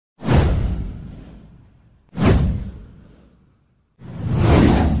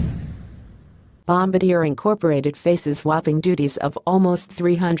Bombardier Inc. faces whopping duties of almost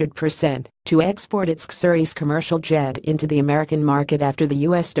 300% to export its CSeries commercial jet into the American market after the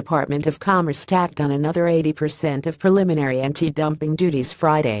U.S. Department of Commerce tacked on another 80% of preliminary anti-dumping duties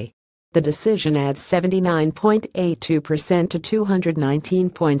Friday. The decision adds 79.82% to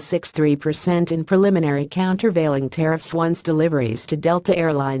 219.63% in preliminary countervailing tariffs once deliveries to Delta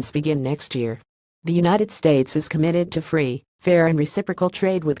Airlines begin next year. The United States is committed to free, fair and reciprocal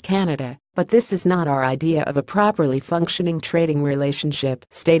trade with Canada, but this is not our idea of a properly functioning trading relationship,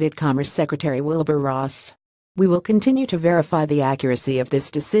 stated Commerce Secretary Wilbur Ross. We will continue to verify the accuracy of this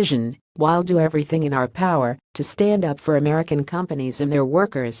decision, while do everything in our power to stand up for American companies and their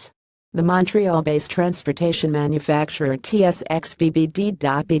workers. The Montreal-based transportation manufacturer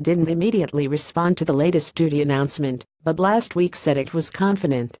TSXBBD.B didn't immediately respond to the latest duty announcement, but last week said it was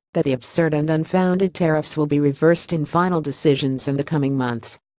confident that the absurd and unfounded tariffs will be reversed in final decisions in the coming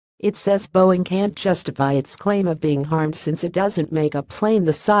months. It says Boeing can't justify its claim of being harmed since it doesn't make a plane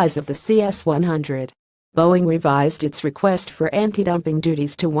the size of the CS-100. Boeing revised its request for anti-dumping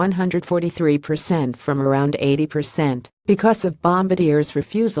duties to 143% from around 80% because of Bombardier's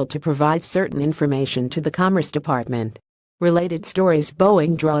refusal to provide certain information to the Commerce Department. Related stories: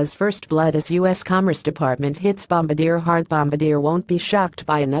 Boeing draws first blood as U.S. Commerce Department hits Bombardier hard. Bombardier won't be shocked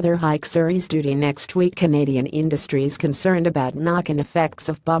by another high CSeries duty next week. Canadian industries concerned about knock-on effects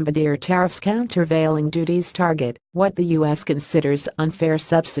of Bombardier tariffs. Countervailing duties target what the U.S. considers unfair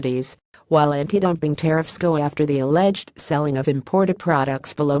subsidies, while anti-dumping tariffs go after the alleged selling of imported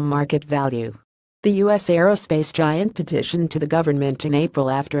products below market value. The U.S. aerospace giant petitioned to the government in April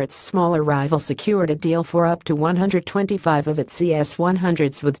after its smaller rival secured a deal for up to 125 of its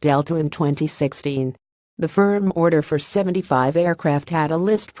CS-100s with Delta in 2016. The firm order for 75 aircraft had a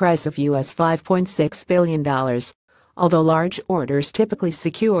list price of $5.6 billion, although large orders typically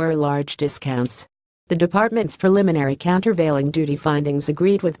secure large discounts. The department's preliminary countervailing duty findings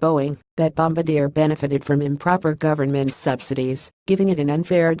agreed with Boeing that Bombardier benefited from improper government subsidies, giving it an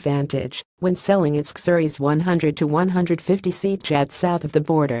unfair advantage when selling its CSeries 100 to 150-seat jets south of the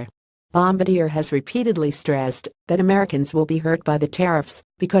border. Bombardier has repeatedly stressed that Americans will be hurt by the tariffs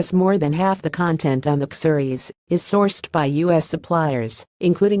because more than half the content on the CSeries is sourced by U.S. suppliers,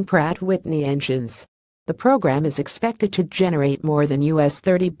 including Pratt & Whitney engines. The program is expected to generate more than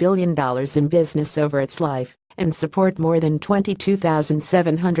 $30 billion in business over its life and support more than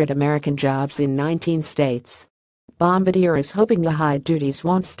 22,700 American jobs in 19 states. Bombardier is hoping the high duties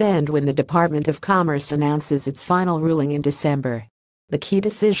won't stand when the Department of Commerce announces its final ruling in December. The key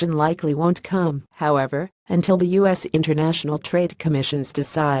decision likely won't come, however, until the U.S. International Trade Commission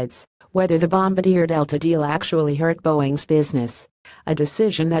decides whether the Bombardier-Delta deal actually hurt Boeing's business, a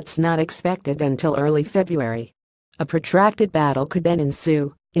decision that's not expected until early February. A protracted battle could then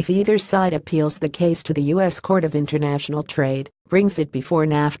ensue if either side appeals the case to the U.S. Court of International Trade, brings it before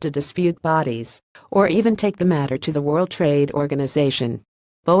NAFTA dispute bodies, or even take the matter to the World Trade Organization.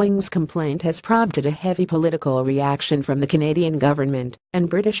 Boeing's complaint has prompted a heavy political reaction from the Canadian government and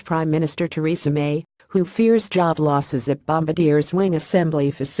British Prime Minister Theresa May, who fears job losses at Bombardier's wing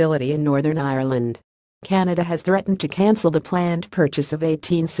assembly facility in Northern Ireland. Canada has threatened to cancel the planned purchase of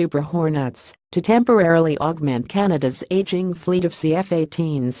 18 Super Hornets to temporarily augment Canada's aging fleet of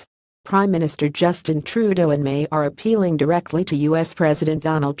CF-18s. Prime Minister Justin Trudeau and May are appealing directly to U.S. President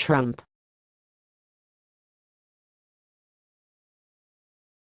Donald Trump.